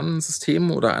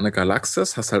Sternensystem oder eine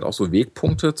Galaxis, hast halt auch so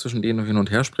Wegpunkte, zwischen denen du hin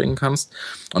und her springen kannst.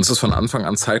 Und es ist von Anfang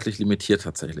an zeitlich limitiert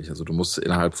tatsächlich. Also du musst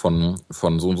innerhalb von so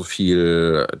und so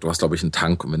viel, du hast glaube ich einen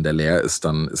Tank und wenn der leer ist,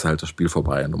 dann ist halt das Spiel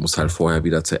vorbei und du musst halt vorher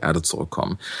wieder zur Erde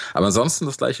zurückkommen. Aber ansonsten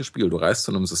das gleiche Spiel. Du reist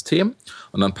zu einem System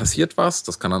und dann passiert was.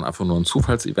 Das kann dann einfach nur ein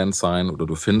Zufallsevent sein oder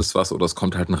du findest was oder es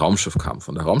kommt halt ein Raumschiffkampf.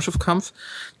 Und der Raumschiffkampf,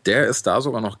 der ist da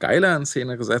sogar noch geiler in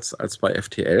Szene gesetzt als bei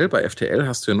FTL. Bei FTL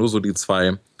hast du ja nur so die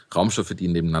 2 Raumschiffe, die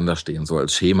nebeneinander stehen, so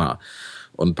als Schema.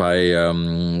 Und bei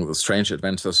Strange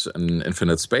Adventures in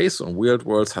Infinite Space und Weird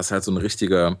Worlds hast du halt so ein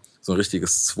richtiges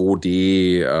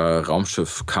 2D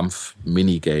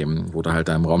Raumschiff-Kampf-Minigame, wo du halt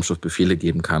deinem Raumschiff Befehle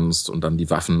geben kannst und dann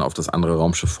die Waffen auf das andere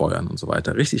Raumschiff feuern und so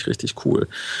weiter. Richtig, richtig cool.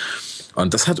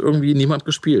 Und das hat irgendwie niemand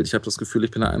gespielt. Ich habe das Gefühl,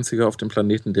 ich bin der Einzige auf dem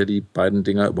Planeten, der die beiden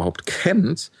Dinger überhaupt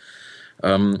kennt.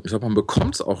 Ich glaube, man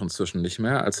bekommt es auch inzwischen nicht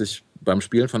mehr. Als ich beim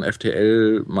Spielen von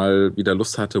FTL mal wieder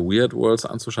Lust hatte, Weird Worlds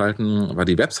anzuschalten, war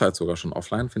die Website sogar schon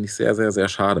offline. Finde ich sehr, sehr, sehr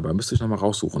schade. Aber müsste ich nochmal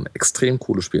raussuchen. Extrem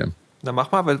cooles Spiel. Na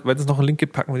mach mal, weil es noch einen Link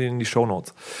gibt, packen wir den in die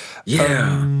Shownotes.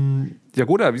 Yeah. Ja,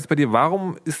 Goda, wie ist es bei dir?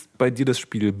 Warum ist bei dir das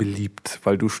Spiel beliebt?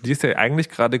 Weil du studierst ja eigentlich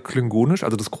gerade Klingonisch,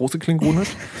 also das große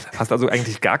Klingonisch, hast also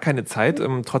eigentlich gar keine Zeit,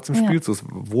 trotzdem spielst du es.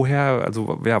 Woher,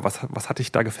 also ja, was hat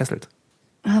dich da gefesselt?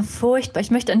 Furchtbar. Ich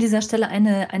möchte an dieser Stelle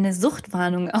eine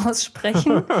Suchtwarnung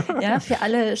aussprechen, ja, für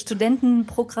alle Studenten,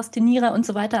 Prokrastinierer und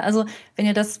so weiter. Also wenn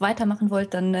ihr das weitermachen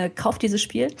wollt, dann kauft dieses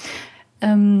Spiel.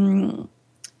 Also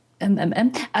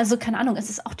keine Ahnung,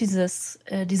 es ist auch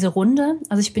diese Runde.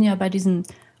 Also ich bin ja bei diesen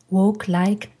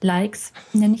Woke-Likes,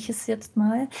 nenne ich es jetzt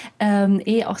mal,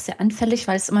 auch sehr anfällig,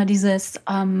 weil es immer dieses,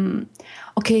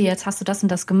 okay, jetzt hast du das und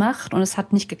das gemacht und es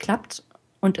hat nicht geklappt.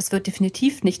 Und es wird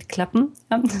definitiv nicht klappen.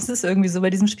 Das ist irgendwie so bei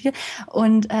diesem Spiel.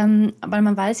 Und weil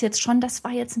man weiß jetzt schon, das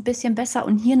war jetzt ein bisschen besser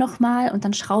und hier nochmal und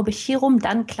dann schraube ich hier rum,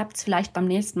 dann klappt es vielleicht beim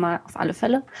nächsten Mal auf alle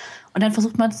Fälle. Und dann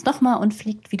versucht man es nochmal und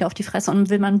fliegt wieder auf die Fresse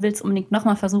und man will es unbedingt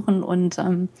nochmal versuchen. Und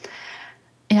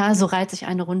so reiht sich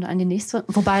eine Runde an die nächste.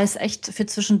 Wobei es echt für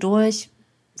zwischendurch,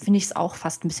 finde ich es auch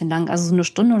fast ein bisschen lang. Also so 1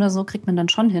 Stunde oder so kriegt man dann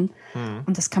schon hin.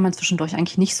 Und das kann man zwischendurch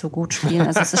eigentlich nicht so gut spielen.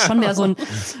 Also es ist schon mehr so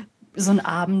ein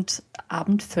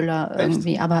Abendfüller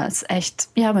irgendwie, aber es ist echt,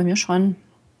 ja, bei mir schon.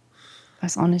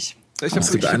 Weiß auch nicht.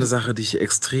 Es gibt eine Sache, die ich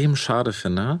extrem schade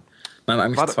finde. Nein,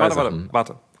 eigentlich zwei Sachen.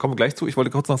 Warte. Kommen wir gleich zu. Ich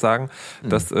wollte kurz noch sagen,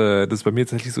 dass das bei mir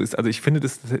tatsächlich so ist. Also ich finde,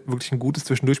 das ist wirklich ein gutes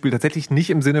Zwischendurchspiel. Tatsächlich nicht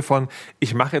im Sinne von,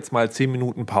 ich mache jetzt mal 10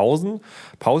 Minuten Pause,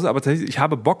 aber tatsächlich, ich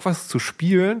habe Bock, was zu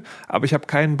spielen, aber ich habe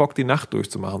keinen Bock, die Nacht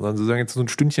durchzumachen, sondern sozusagen jetzt so ein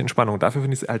Stündchen Entspannung. Dafür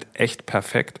finde ich es halt echt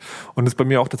perfekt. Und das ist bei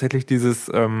mir auch tatsächlich diese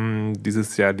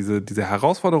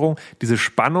Herausforderung, diese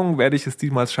Spannung werde ich es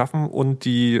niemals schaffen und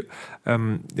die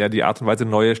Art und Weise,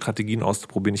 neue Strategien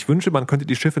auszuprobieren. Ich wünsche, man könnte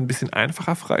die Schiffe ein bisschen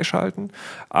einfacher freischalten,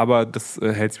 aber das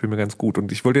hält sich bei mir ganz gut.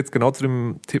 Und ich wollte jetzt genau zu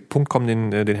dem Punkt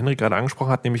kommen, den Henrik gerade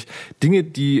angesprochen hat, nämlich Dinge,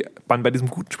 die man bei diesem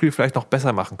guten Spiel vielleicht noch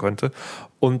besser machen könnte.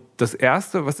 Und das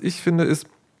Erste, was ich finde, ist,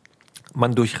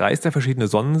 man durchreist ja verschiedene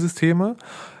Sonnensysteme,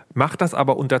 macht das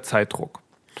aber unter Zeitdruck.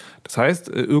 Das heißt,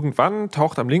 irgendwann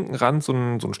taucht am linken Rand so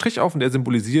ein Strich auf und der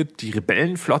symbolisiert die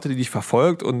Rebellenflotte, die dich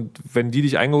verfolgt, und wenn die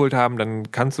dich eingeholt haben,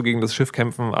 dann kannst du gegen das Schiff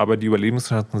kämpfen, aber die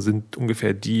Überlebenschancen sind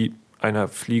ungefähr die einer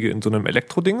Fliege in so einem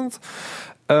Elektrodingens.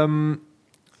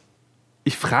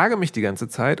 Ich frage mich die ganze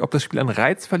Zeit, ob das Spiel an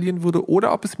Reiz verlieren würde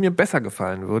oder ob es mir besser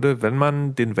gefallen würde, wenn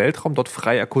man den Weltraum dort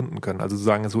frei erkunden kann. Also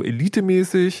sozusagen so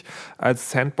elitemäßig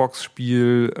als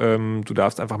Sandbox-Spiel. Du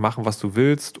darfst einfach machen, was du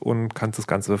willst und kannst das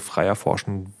Ganze frei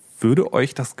erforschen. Würde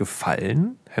euch das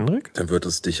gefallen, Henrik? Dann würde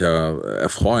es dich ja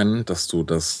erfreuen, dass du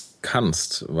das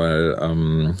kannst, weil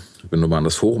wenn du mal an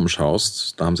das Forum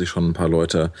schaust, da haben sich schon ein paar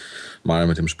Leute mal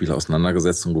mit dem Spiel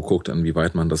auseinandergesetzt und geguckt,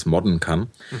 inwieweit man das modden kann.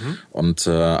 Und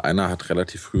einer hat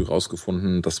relativ früh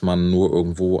rausgefunden, dass man nur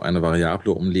irgendwo eine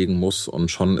Variable umlegen muss und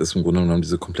schon ist im Grunde genommen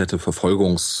diese komplette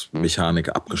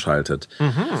Verfolgungsmechanik abgeschaltet.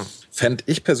 Fände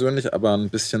ich persönlich aber ein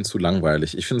bisschen zu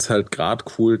langweilig. Ich finde es halt gerade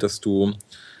cool, dass du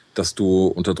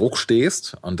unter Druck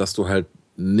stehst und dass du halt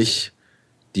nicht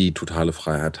die totale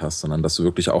Freiheit hast, sondern dass du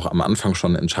wirklich auch am Anfang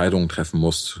schon Entscheidungen treffen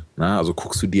musst. Na, also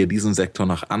guckst du dir diesen Sektor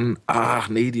noch an, ach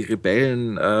nee, die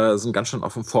Rebellen sind ganz schön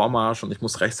auf dem Vormarsch und ich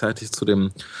muss rechtzeitig zu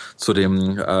dem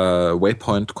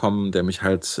Waypoint kommen, der mich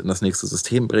halt in das nächste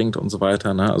System bringt und so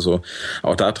weiter. Ne? Also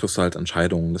auch da triffst du halt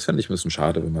Entscheidungen. Das fände ich ein bisschen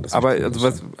schade, wenn man das aber nicht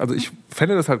tun also ich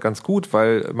fände das halt ganz gut,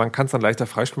 weil man kann es dann leichter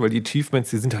freispielen, weil die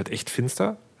Achievements, die sind halt echt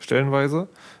finster, stellenweise,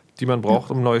 die man braucht,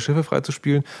 um neue Schiffe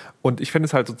freizuspielen. Und ich fände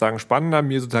es halt sozusagen spannender,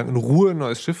 mir sozusagen in Ruhe ein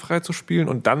neues Schiff freizuspielen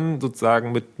und dann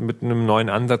sozusagen mit einem neuen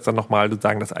Ansatz dann nochmal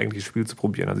sozusagen das eigentliche Spiel zu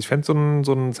probieren. Also ich fände so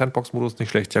einen Sandbox-Modus nicht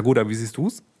schlecht. Ja gut, aber wie siehst du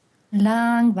es?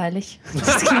 Langweilig.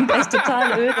 Das klingt echt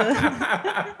total öde.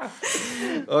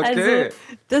 Okay.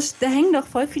 Also, da hängen doch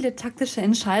voll viele taktische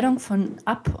Entscheidungen von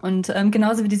ab. Und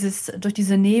genauso wie durch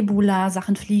diese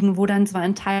Nebula-Sachen fliegen, wo dann zwar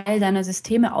ein Teil deiner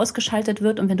Systeme ausgeschaltet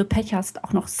wird und wenn du Pech hast,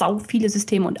 auch noch sau viele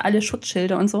Systeme und alle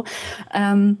Schutzschilde und so.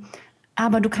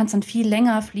 Aber du kannst dann viel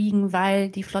länger fliegen, weil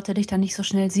die Flotte dich dann nicht so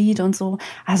schnell sieht und so.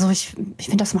 Also ich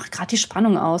finde, das macht gerade die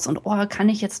Spannung aus. Und kann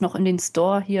ich jetzt noch in den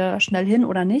Store hier schnell hin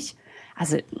oder nicht?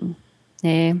 Also,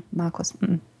 nee, Markus.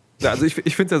 Ja, also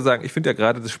ich finde ja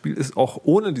gerade, das Spiel ist auch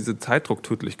ohne diese Zeitdruck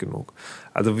tödlich genug.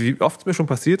 Also wie oft es mir schon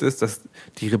passiert ist, dass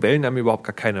die Rebellenarmee überhaupt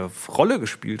gar keine Rolle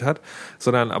gespielt hat,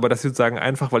 sondern aber dass sie sozusagen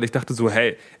einfach, weil ich dachte so,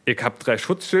 hey, ich habe 3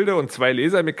 Schutzschilde und 2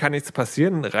 Laser, mir kann nichts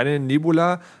passieren, rein in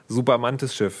Nebula, super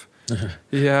Mantis-Schiff.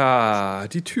 Ja,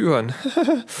 die Türen.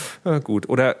 Ja, gut.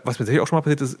 Oder was mir sicher auch schon mal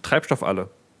passiert ist, Treibstoff alle.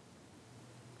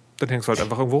 Dann hängst du halt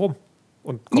einfach irgendwo rum.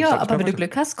 Ja, halt aber wenn du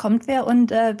Glück hast, kommt wer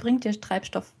und bringt dir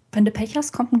Treibstoff. Wenn du Pech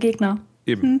hast, kommt ein Gegner.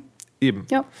 Eben.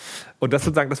 Ja. Und das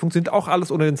sozusagen, das funktioniert auch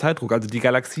alles ohne den Zeitdruck. Also die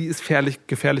Galaxie ist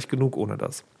gefährlich genug ohne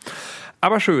das.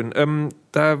 Aber schön.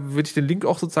 Da würde ich den Link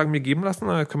auch sozusagen mir geben lassen.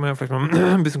 Da können wir ja vielleicht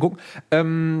mal ein bisschen gucken.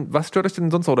 Was stört euch denn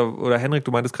sonst noch? Oder Henrik,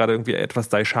 du meintest gerade irgendwie, etwas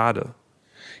sei schade.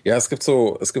 Ja, es gibt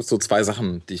so 2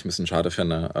 Sachen, die ich ein bisschen schade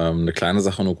finde. Eine kleine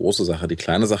Sache und eine große Sache. Die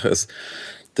kleine Sache ist,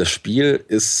 das Spiel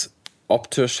ist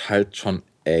optisch halt schon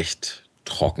echt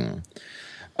trocken.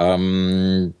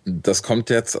 Das kommt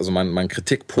jetzt, also mein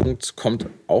Kritikpunkt kommt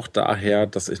auch daher,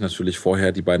 dass ich natürlich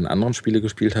vorher die beiden anderen Spiele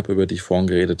gespielt habe, über die ich vorhin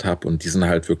geredet habe, und die sind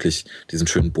halt wirklich, die sind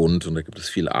schön bunt und da gibt es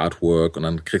viel Artwork und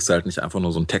dann kriegst du halt nicht einfach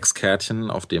nur so ein Textkärtchen,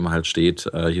 auf dem halt steht,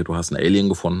 hier, du hast einen Alien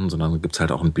gefunden, sondern da gibt es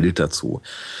halt auch ein Bild dazu.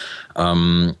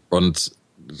 Und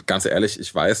ganz ehrlich,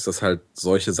 ich weiß, dass halt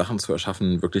solche Sachen zu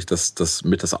erschaffen wirklich das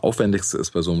mit das Aufwendigste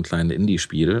ist bei so einem kleinen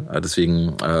Indie-Spiel.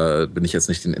 Deswegen bin ich jetzt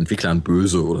nicht den Entwicklern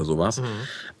böse oder sowas.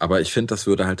 Aber ich finde, das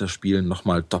würde halt das Spiel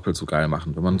nochmal doppelt so geil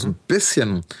machen, wenn man so ein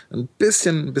bisschen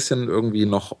irgendwie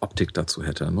noch Optik dazu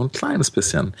hätte. Nur ein kleines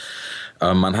bisschen.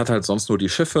 Man hat halt sonst nur die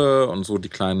Schiffe und so die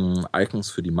kleinen Icons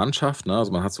für die Mannschaft. Ne?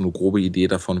 Also man hat so eine grobe Idee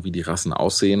davon, wie die Rassen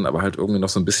aussehen, aber halt irgendwie noch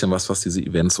so ein bisschen was diese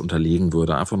Events unterlegen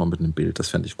würde. Einfach noch mit einem Bild, das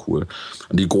fände ich cool.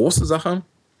 Und die große Sache,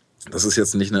 das ist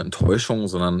jetzt nicht eine Enttäuschung,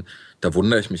 sondern da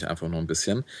wundere ich mich einfach noch ein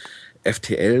bisschen.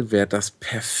 FTL wäre das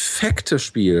perfekte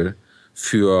Spiel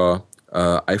für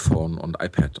iPhone und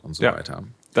iPad und so weiter.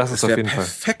 Das ist auf jeden Fall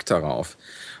perfekt darauf.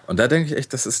 Und da denke ich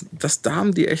echt, da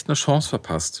haben die echt eine Chance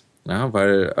verpasst. Ja,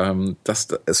 weil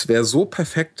es wäre so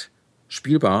perfekt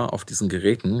spielbar auf diesen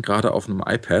Geräten, gerade auf einem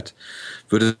iPad,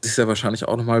 würde sich ja wahrscheinlich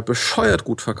auch nochmal bescheuert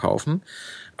gut verkaufen.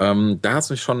 Da hat es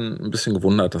mich schon ein bisschen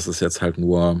gewundert, dass es jetzt halt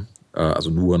nur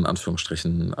in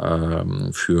Anführungsstrichen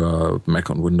für Mac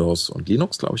und Windows und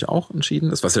Linux, glaube ich, auch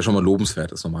entschieden ist, was ja schon mal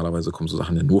lobenswert ist. Normalerweise kommen so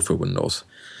Sachen ja nur für Windows.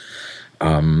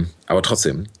 Aber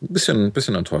trotzdem, ein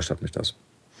bisschen enttäuscht hat mich das.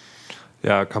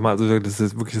 Ja, kann man, also das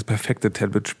ist wirklich das perfekte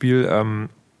Tablet-Spiel.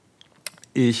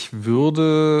 Ich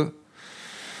würde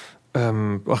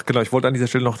ich wollte an dieser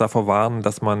Stelle noch davor warnen,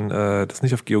 dass man das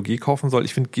nicht auf GOG kaufen soll.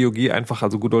 Ich finde GOG einfach,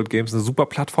 also Good Old Games, eine super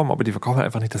Plattform, aber die verkaufen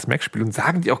einfach nicht das Mac-Spiel und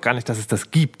sagen die auch gar nicht, dass es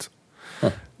das gibt.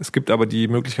 Es gibt aber die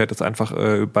Möglichkeit, das einfach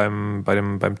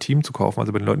beim Team zu kaufen,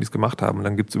 also bei den Leuten, die es gemacht haben. Und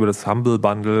dann gibt es über das Humble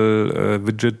Bundle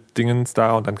Widget-Dingens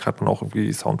da und dann kriegt man auch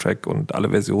irgendwie Soundtrack und alle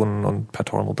Versionen und per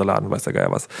Torrent runterladen, weiß der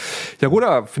Geier was. Ja,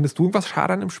 Guda, findest du irgendwas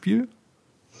schade an dem Spiel?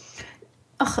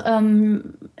 Ach,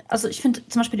 also ich finde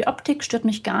zum Beispiel die Optik stört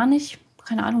mich gar nicht.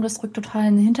 Keine Ahnung, das rückt total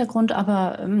in den Hintergrund,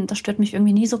 aber das stört mich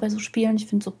irgendwie nie so bei so Spielen. Ich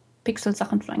finde so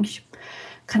Pixel-Sachen eigentlich,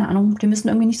 keine Ahnung, die müssen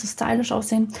irgendwie nicht so stylisch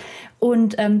aussehen.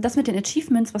 Und das mit den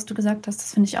Achievements, was du gesagt hast,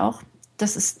 das finde ich auch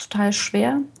das ist total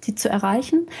schwer, die zu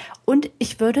erreichen. Und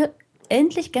ich würde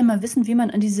endlich gerne mal wissen, wie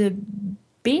man an diese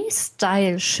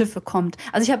B-Style-Schiffe kommt.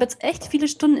 Also ich habe jetzt echt viele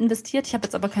Stunden investiert, ich habe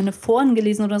jetzt aber keine Foren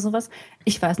gelesen oder sowas.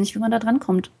 Ich weiß nicht, wie man da dran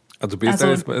kommt. Also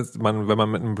B-Style ist, wenn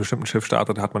man mit einem bestimmten Schiff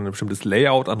startet, hat man ein bestimmtes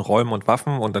Layout an Räumen und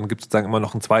Waffen und dann gibt es sozusagen immer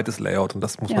noch ein zweites Layout und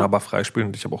das muss man aber freispielen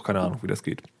und ich habe auch keine Ahnung, wie das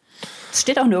geht. Es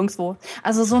steht auch nirgendwo.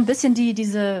 Also so ein bisschen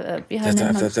diese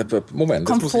Moment,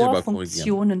 das muss ich aber korrigieren.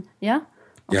 Komfortfunktionen. Ja?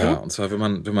 Okay. Ja, und zwar,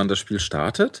 wenn man das Spiel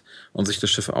startet und sich das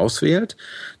Schiff auswählt,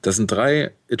 das sind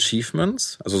 3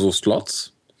 Achievements, also so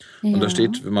Slots. Ja. Und da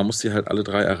steht, man muss die halt alle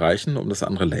 3 erreichen, um das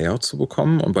andere Layout zu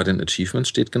bekommen. Und bei den Achievements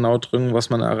steht genau drin, was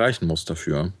man erreichen muss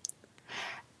dafür.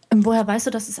 Woher weißt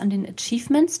du, dass es an den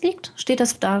Achievements liegt? Steht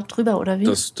das da drüber oder wie?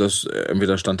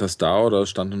 Entweder stand das da oder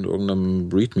stand in irgendeinem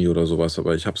README oder sowas,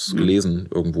 aber ich habe es gelesen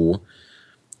irgendwo.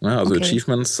 Ja, also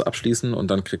Achievements abschließen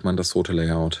und dann kriegt man das rote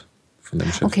Layout von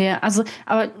dem Schiff. Okay, also,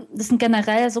 aber das sind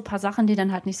generell so ein paar Sachen, die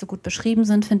dann halt nicht so gut beschrieben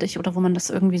sind, finde ich, oder wo man das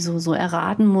irgendwie so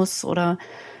erraten muss oder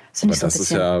das finde ich so ein bisschen.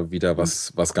 Das ist ja wieder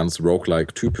was ganz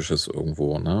Roguelike-typisches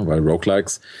irgendwo, ne? Weil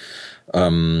Roguelikes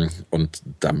und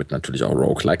damit natürlich auch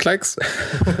Roguelike-Likes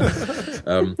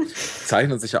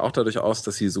zeichnen sich ja auch dadurch aus,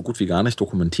 dass sie so gut wie gar nicht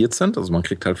dokumentiert sind. Also man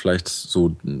kriegt halt vielleicht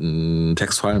so einen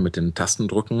Textfile mit den Tasten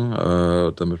drücken,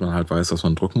 damit man halt weiß, was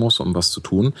man drücken muss, um was zu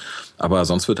tun. Aber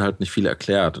sonst wird halt nicht viel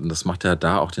erklärt. Und das macht ja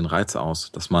da auch den Reiz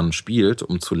aus, dass man spielt,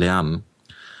 um zu lernen.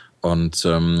 Und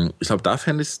ich glaube, das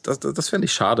fände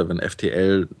ich schade, wenn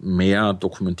FTL mehr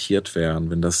dokumentiert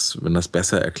wären, wenn das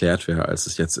besser erklärt wäre, als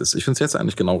es jetzt ist. Ich finde es jetzt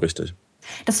eigentlich genau richtig.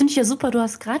 Das finde ich ja super. Du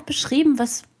hast gerade beschrieben,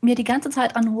 was mir die ganze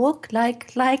Zeit an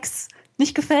Roguelike-Likes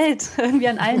nicht gefällt. Irgendwie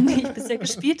an allen, die ich bisher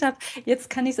gespielt habe.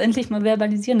 Jetzt kann ich es endlich mal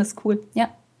verbalisieren. Das ist cool. Ja,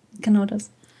 genau das.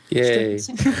 Yay.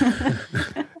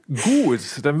 Gut,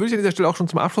 dann würde ich an dieser Stelle auch schon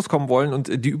zum Abschluss kommen wollen und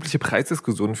die übliche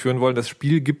Preisdiskussion führen wollen. Das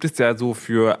Spiel gibt es ja so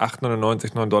für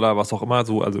 $8,99, $9, was auch immer,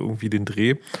 so, also irgendwie den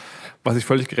Dreh. Was ich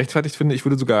völlig gerechtfertigt finde. Ich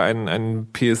würde sogar einen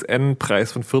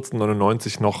PSN-Preis von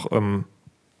 $14,99 noch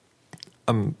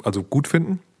also gut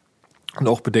finden und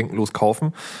auch bedenkenlos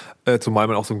kaufen. Zumal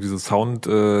man auch so diese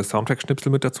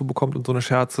Soundtrack-Schnipsel mit dazu bekommt und so eine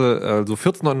Scherze. Also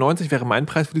 $14,99 wäre mein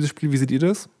Preis für dieses Spiel. Wie seht ihr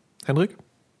das, Henrik?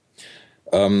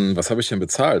 Was habe ich denn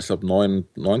bezahlt? Ich glaube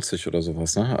 99 oder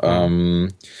sowas. Ne?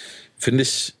 Finde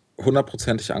ich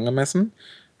 100%ig angemessen.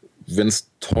 Wenn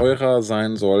es teurer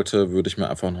sein sollte, würde ich mir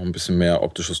einfach noch ein bisschen mehr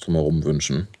optisches Drumherum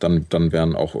wünschen. Dann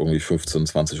wären auch irgendwie 15,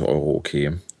 20 Euro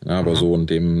okay. Ja, aber so in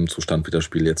dem Zustand, wie das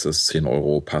Spiel jetzt ist, 10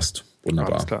 Euro passt.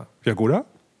 Wunderbar. Alles klar. Ja, Goda?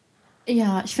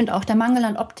 Ja, ich finde auch, der Mangel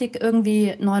an Optik,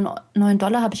 irgendwie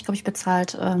 $9 habe ich, glaube ich,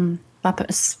 bezahlt,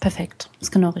 ist perfekt.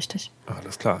 Ist genau richtig.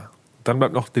 Alles klar. Dann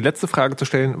bleibt noch die letzte Frage zu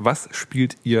stellen. Was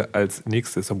spielt ihr als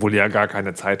nächstes? Obwohl ihr ja gar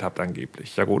keine Zeit habt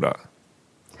angeblich. Jagoda.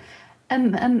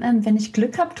 Wenn ich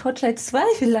Glück habe, Torchlight 2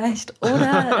 vielleicht.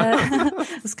 Oder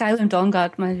Skyrim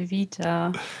Dawnguard mal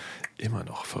wieder. Immer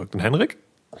noch verrückt. Und Henrik?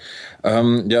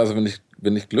 Also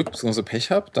wenn ich Glück bzw.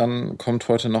 Pech habe, dann kommt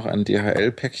heute noch ein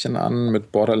DHL-Päckchen an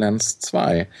mit Borderlands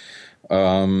 2.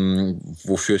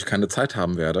 Wofür ich keine Zeit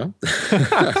haben werde.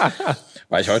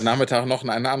 Weil ich heute Nachmittag noch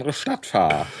in eine andere Stadt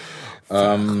fahre.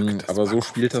 Aber so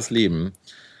spielt das Leben.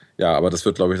 Ja, aber das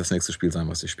wird, glaube ich, das nächste Spiel sein,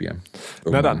 was ich spiele.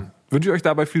 Na dann, wünsche ich euch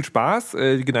dabei viel Spaß.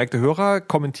 Die geneigte Hörer,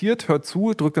 kommentiert, hört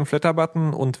zu, drückt den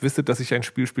Flatter-Button und wisset, dass ich ein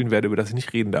Spiel spielen werde, über das ich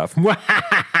nicht reden darf.